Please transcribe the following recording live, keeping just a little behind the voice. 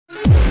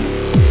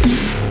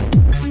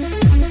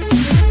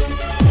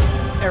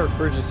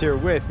Burgess here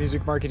with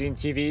Music Marketing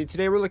TV.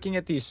 Today we're looking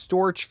at the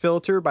Storch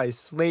Filter by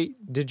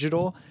Slate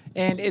Digital,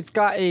 and it's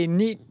got a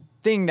neat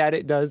thing that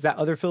it does that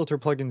other filter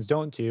plugins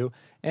don't do,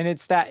 and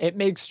it's that it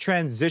makes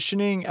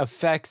transitioning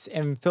effects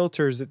and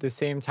filters at the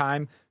same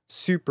time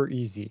super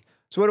easy.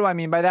 So what do I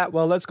mean by that?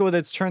 Well, let's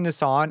turn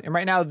this on, and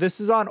right now this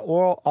is on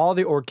all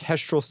the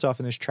orchestral stuff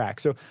in this track.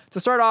 So to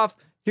start off,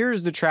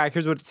 here's the track,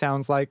 here's what it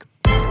sounds like.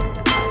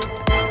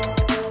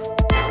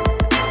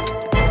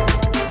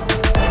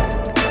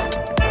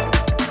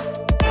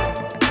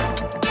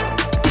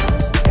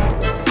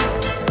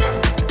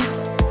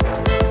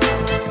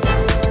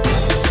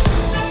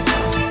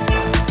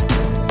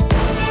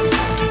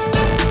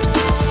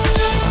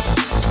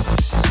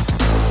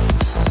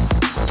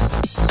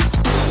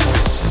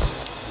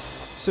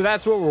 So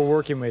that's what we're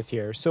working with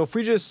here. So if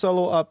we just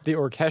solo up the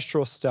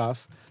orchestral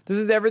stuff, this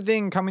is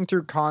everything coming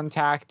through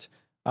Contact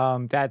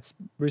that's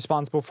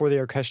responsible for the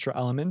orchestral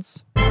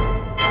elements.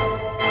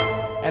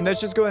 And let's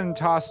just go ahead and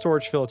toss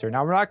Storch Filter.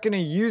 Now we're not going to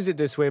use it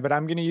this way, but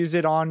I'm going to use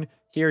it on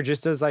here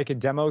just as like a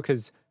demo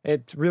because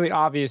it's really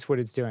obvious what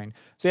it's doing.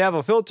 So you have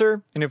a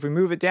filter, and if we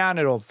move it down,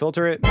 it'll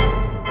filter it. So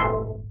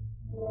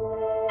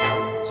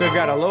we've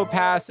got a low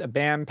pass, a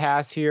band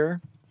pass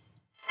here,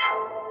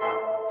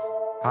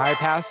 high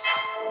pass.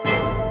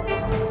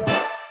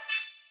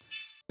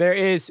 There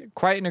is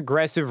quite an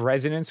aggressive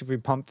resonance if we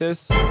pump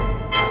this. And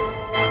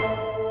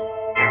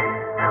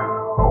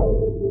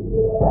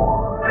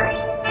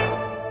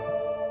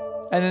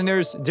then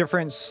there's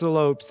different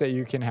slopes that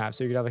you can have.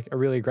 So you could have like a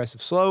really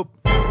aggressive slope.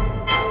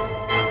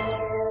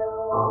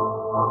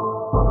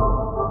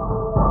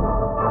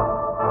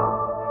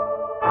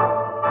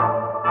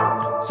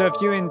 So if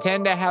you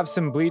intend to have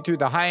some bleed through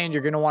the high end,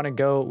 you're going to want to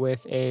go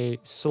with a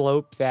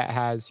slope that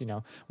has,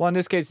 well, in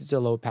this case, it's a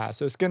low pass.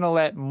 So it's going to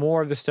let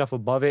more of the stuff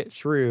above it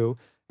through.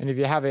 And if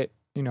you have it,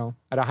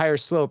 at a higher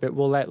slope, it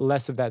will let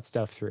less of that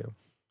stuff through.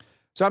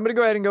 So I'm going to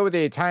go ahead and go with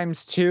a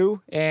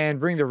 ×2 and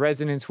bring the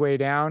resonance way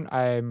down.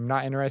 I'm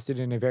not interested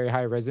in a very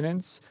high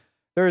resonance.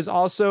 There is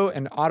also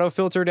an auto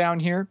filter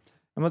down here.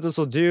 And what this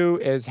will do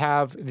is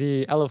have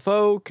the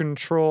LFO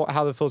control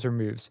how the filter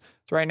moves.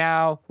 So right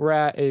now we're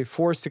at a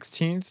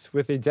 4/16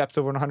 with a depth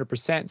of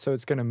 100%. So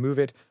it's going to move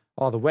it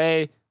all the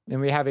way.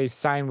 And we have a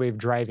sine wave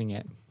driving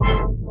it.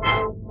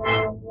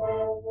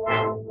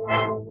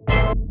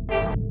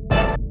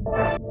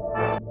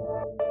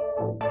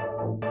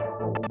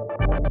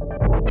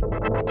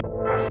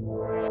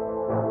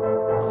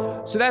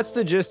 So that's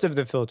the gist of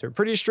the filter.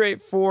 Pretty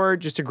straightforward,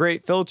 just a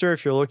great filter.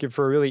 If you're looking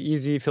for a really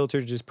easy filter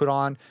to just put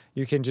on,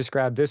 you can just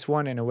grab this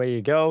one and away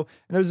you go.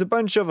 And there's a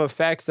bunch of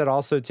effects that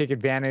also take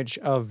advantage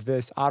of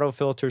this auto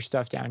filter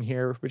stuff down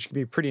here, which can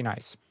be pretty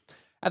nice.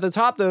 At the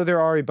top though, there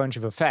are a bunch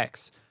of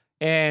effects.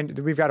 And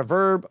we've got a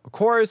verb, a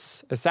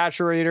chorus, a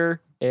saturator,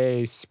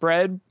 a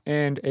spread,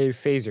 and a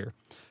phaser.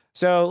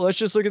 So let's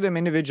just look at them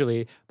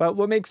individually. But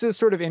what makes this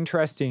sort of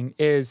interesting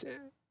is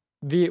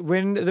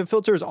when the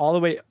filter is all the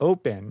way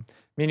open,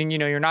 meaning,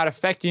 you're not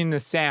affecting the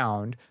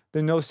sound,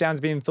 then no sound's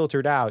being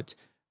filtered out.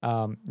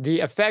 The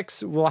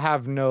effects will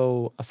have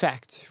no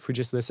effect if we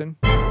just listen.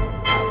 It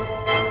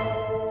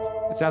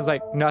sounds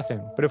like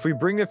nothing. But if we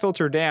bring the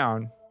filter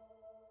down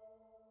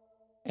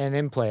and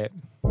then play it,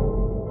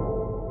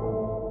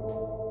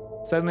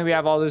 suddenly we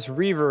have all this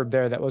reverb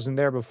there that wasn't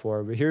there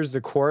before. But here's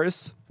the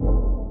chorus.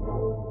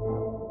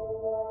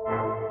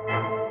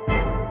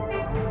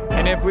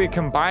 And if we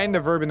combine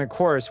the verb and the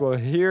chorus, we'll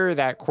hear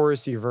that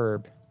chorusy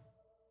verb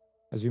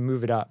as we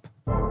move it up.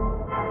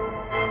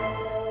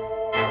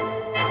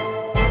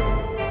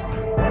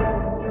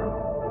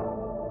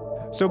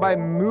 So by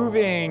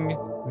moving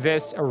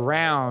this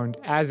around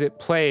as it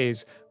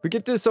plays, we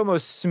get this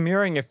almost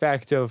smearing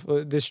effect of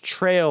this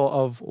trail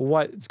of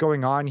what's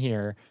going on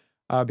here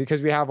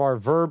because we have our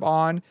verb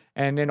on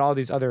and then all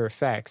these other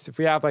effects. If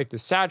we have like the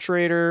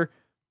saturator,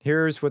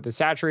 here's what the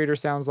saturator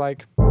sounds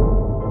like.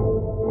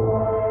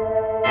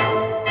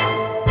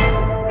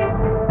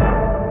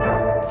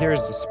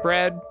 Here's the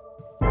spread.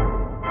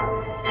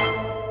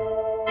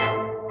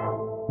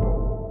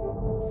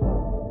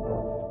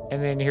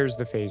 And then here's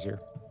the phaser.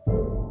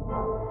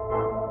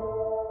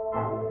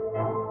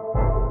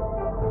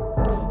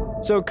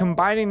 So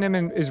combining them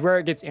is where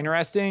it gets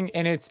interesting,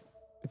 and it's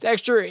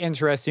extra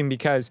interesting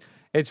because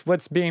it's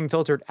what's being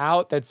filtered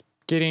out that's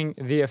getting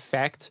the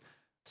effect.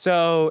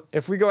 So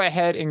if we go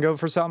ahead and go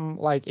for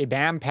something like a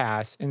band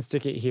pass and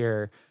stick it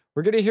here,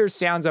 we're going to hear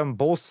sounds on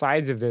both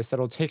sides of this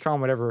that'll take on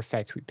whatever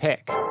effect we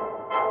pick.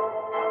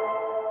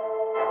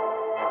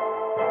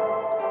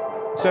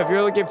 So if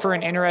you're looking for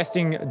an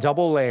interesting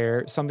double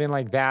layer, something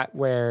like that,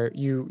 where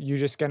you're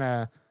just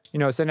gonna,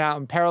 send it out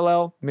in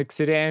parallel, mix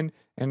it in,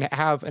 and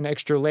have an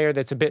extra layer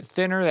that's a bit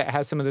thinner that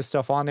has some of this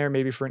stuff on there,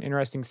 maybe for an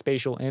interesting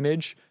spatial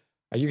image,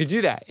 you could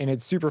do that, and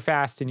it's super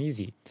fast and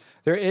easy.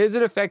 There is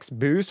an effects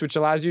boost, which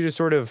allows you to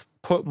sort of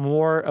put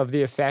more of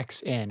the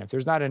effects in. If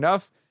there's not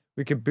enough,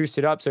 we could boost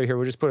it up. So here,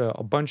 we'll just put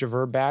a bunch of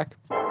verb back.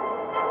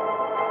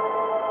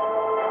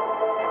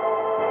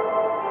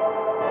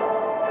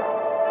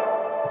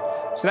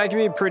 So that can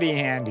be pretty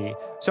handy.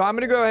 So I'm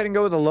going to go ahead and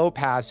go with a low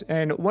pass.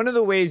 And one of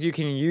the ways you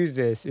can use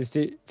this is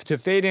to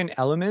fade in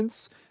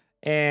elements.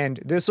 And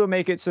this will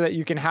make it so that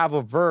you can have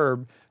a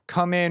verb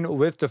come in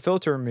with the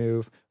filter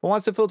move. But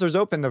once the filter's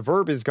open, the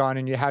verb is gone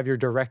and you have your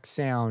direct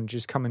sound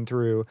just coming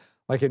through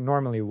like it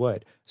normally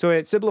would. So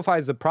it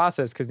simplifies the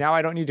process because now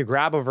I don't need to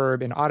grab a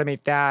verb and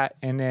automate that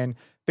and then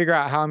figure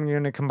out how I'm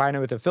going to combine it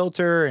with a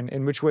filter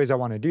and which ways I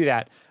want to do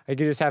that. I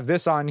can just have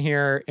this on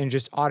here and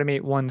just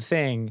automate one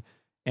thing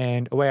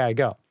and away I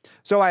go.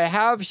 So I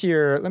have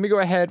here, let me go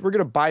ahead. We're going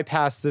to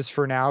bypass this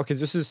for now because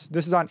this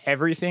is on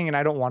everything and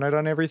I don't want it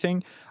on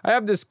everything. I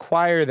have this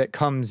choir that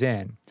comes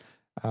in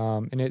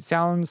and it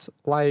sounds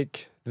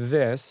like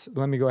this.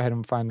 Let me go ahead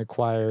and find the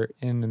choir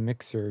in the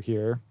mixer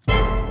here.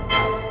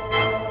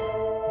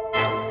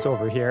 It's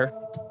over here.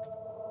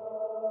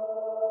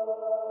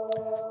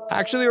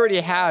 Actually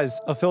already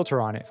has a filter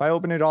on it. If I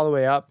open it all the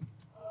way up,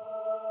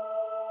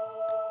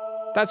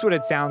 that's what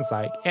it sounds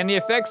like. And the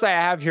effects I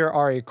have here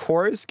are a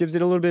chorus, gives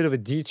it a little bit of a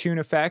detune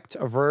effect,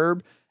 a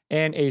verb,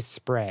 and a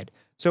spread.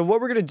 So what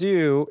we're going to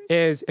do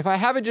is if I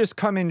have it just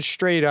come in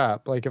straight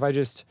up, like if I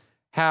just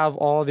have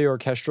all the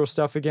orchestral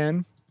stuff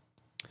again,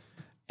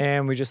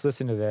 and we just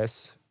listen to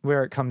this,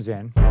 where it comes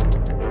in.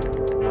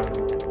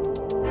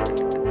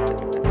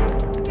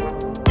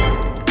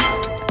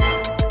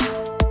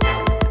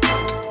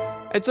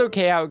 It's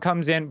okay how it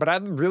comes in, but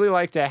I'd really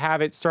like to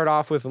have it start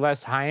off with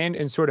less high end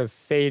and sort of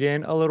fade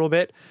in a little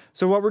bit.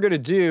 So what we're going to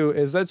do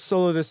is let's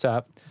solo this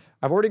up.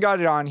 I've already got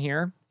it on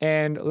here,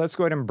 and let's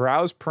go ahead and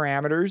browse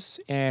parameters,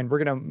 and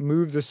we're going to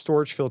move the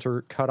Storch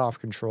Filter cutoff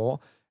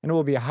control, and it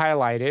will be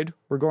highlighted.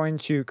 We're going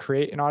to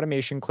create an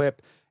automation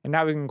clip, and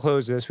now we can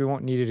close this. We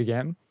won't need it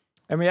again.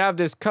 And we have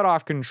this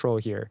cutoff control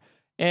here,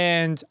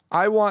 and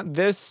I want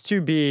this to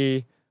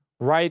be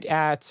right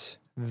at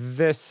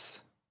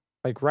this,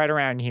 like right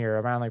around here,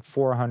 around like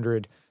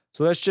 400.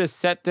 So let's just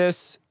set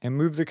this and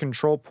move the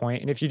control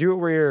point. And if you do it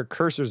where your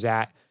cursor's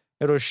at,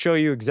 it'll show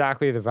you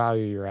exactly the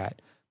value you're at.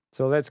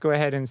 So let's go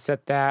ahead and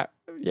set that.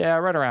 Yeah,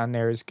 right around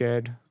there is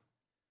good.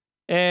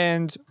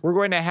 And we're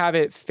going to have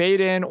it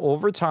fade in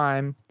over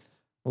time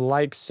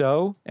like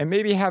so. And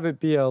maybe have it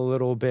be a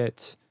little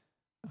bit,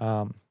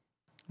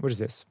 what is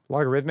this?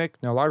 Logarithmic?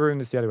 No,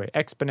 logarithm is the other way.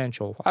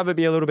 Exponential. We'll have it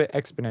be a little bit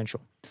exponential.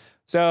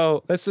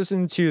 So let's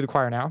listen to the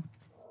choir now.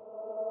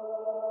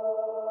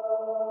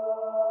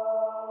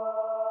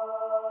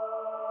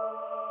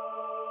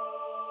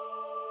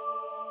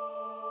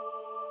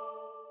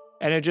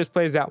 And it just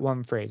plays that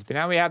one phrase. But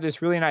now we have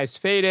this really nice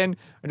fade in.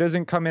 It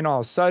doesn't come in all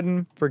of a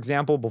sudden. For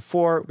example,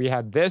 before we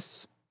had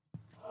this.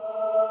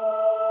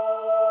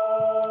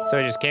 So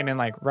it just came in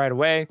like right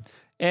away.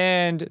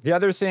 And the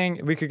other thing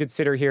we could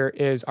consider here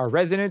is our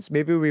resonance.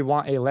 Maybe we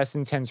want a less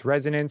intense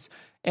resonance.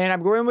 And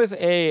I'm going with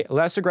a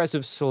less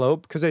aggressive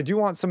slope because I do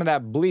want some of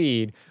that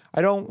bleed.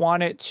 I don't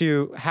want it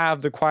to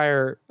have the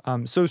choir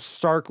so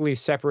starkly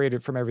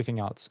separated from everything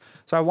else.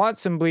 So I want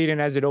some bleed, and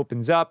as it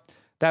opens up,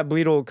 that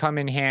bleed will come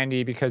in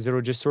handy because it'll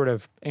just sort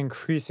of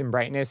increase in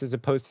brightness as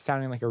opposed to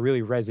sounding like a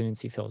really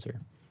resonancy filter.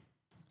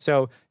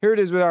 So here it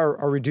is with our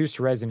reduced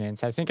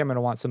resonance. I think I'm going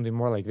to want something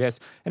more like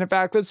this. And in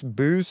fact, let's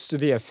boost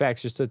the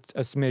effects just a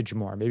smidge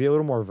more, maybe a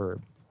little more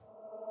verb.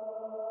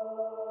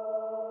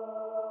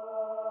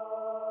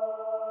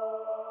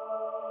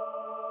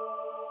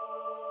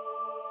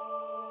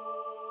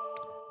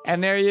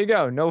 And there you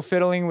go. No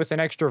fiddling with an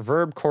extra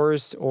verb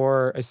chorus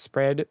or a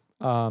spread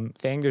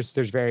thing.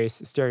 There's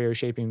various stereo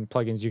shaping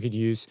plugins you could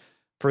use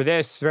for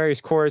this, various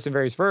chorus and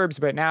various verbs,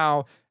 but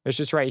now it's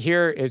just right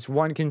here. It's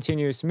one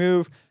continuous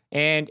move,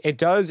 and it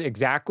does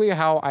exactly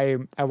how I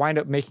wind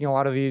up making a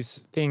lot of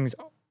these things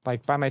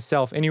like by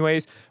myself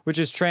anyways, which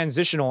is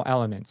transitional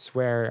elements,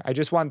 where I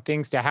just want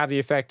things to have the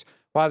effect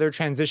while they're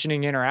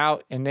transitioning in or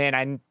out, and then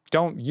I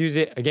don't use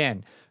it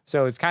again.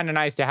 So it's kind of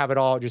nice to have it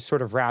all just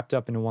sort of wrapped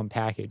up into one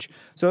package.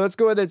 So let's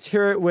go ahead, let's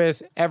hear it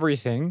with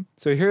everything.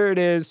 So here it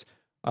is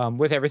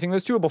with everything.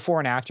 Let's do a before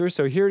and after.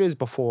 So here it is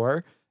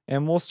before,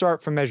 and we'll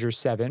start from measure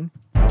 7.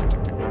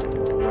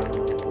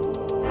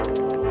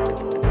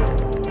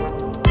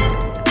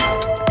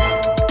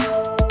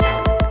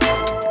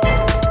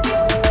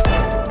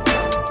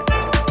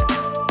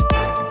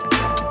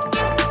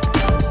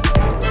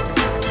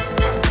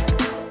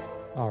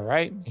 All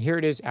right, here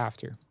it is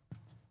after.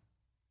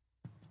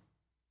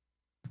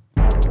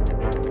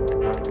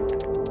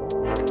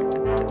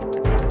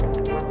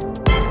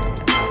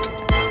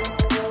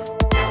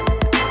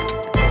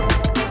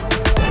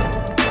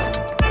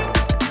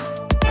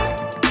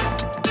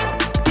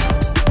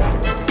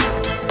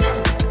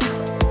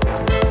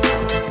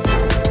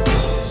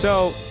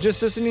 So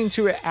just listening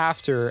to it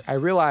after, I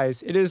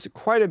realize it is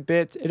quite a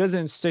bit, it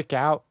doesn't stick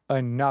out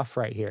enough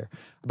right here.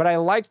 But I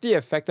like the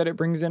effect that it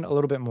brings in a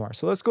little bit more.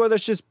 So let's go,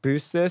 let's just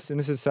boost this. And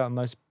this is something,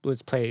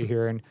 let's play it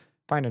here and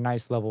find a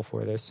nice level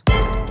for this.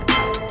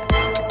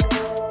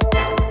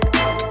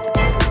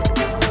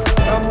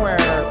 Somewhere,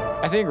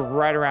 I think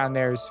right around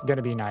there is going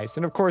to be nice.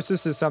 And of course,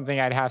 this is something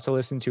I'd have to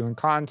listen to in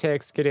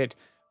context, get it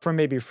from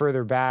maybe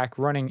further back,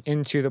 running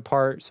into the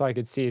part so I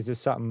could see, is this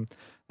something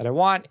that I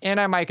want. And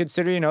I might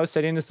consider,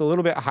 setting this a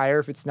little bit higher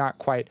if it's not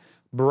quite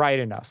bright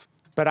enough.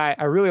 But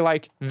I really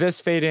like this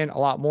fade in a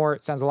lot more.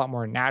 It sounds a lot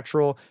more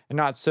natural and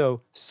not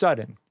so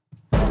sudden.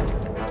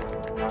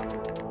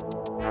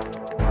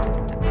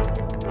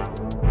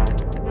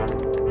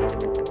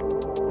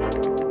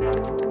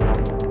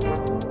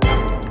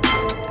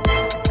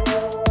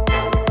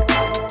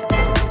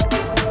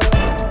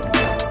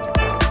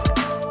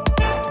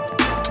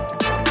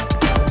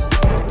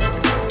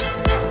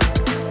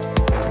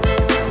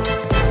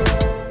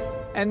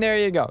 And there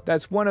you go.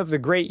 That's one of the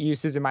great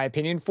uses, in my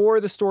opinion, for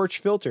the Storch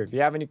filter. If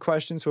you have any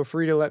questions, feel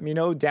free to let me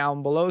know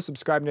down below.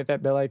 Subscribe and hit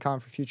that bell icon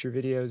for future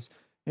videos.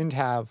 And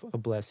have a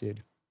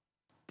blessed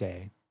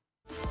day.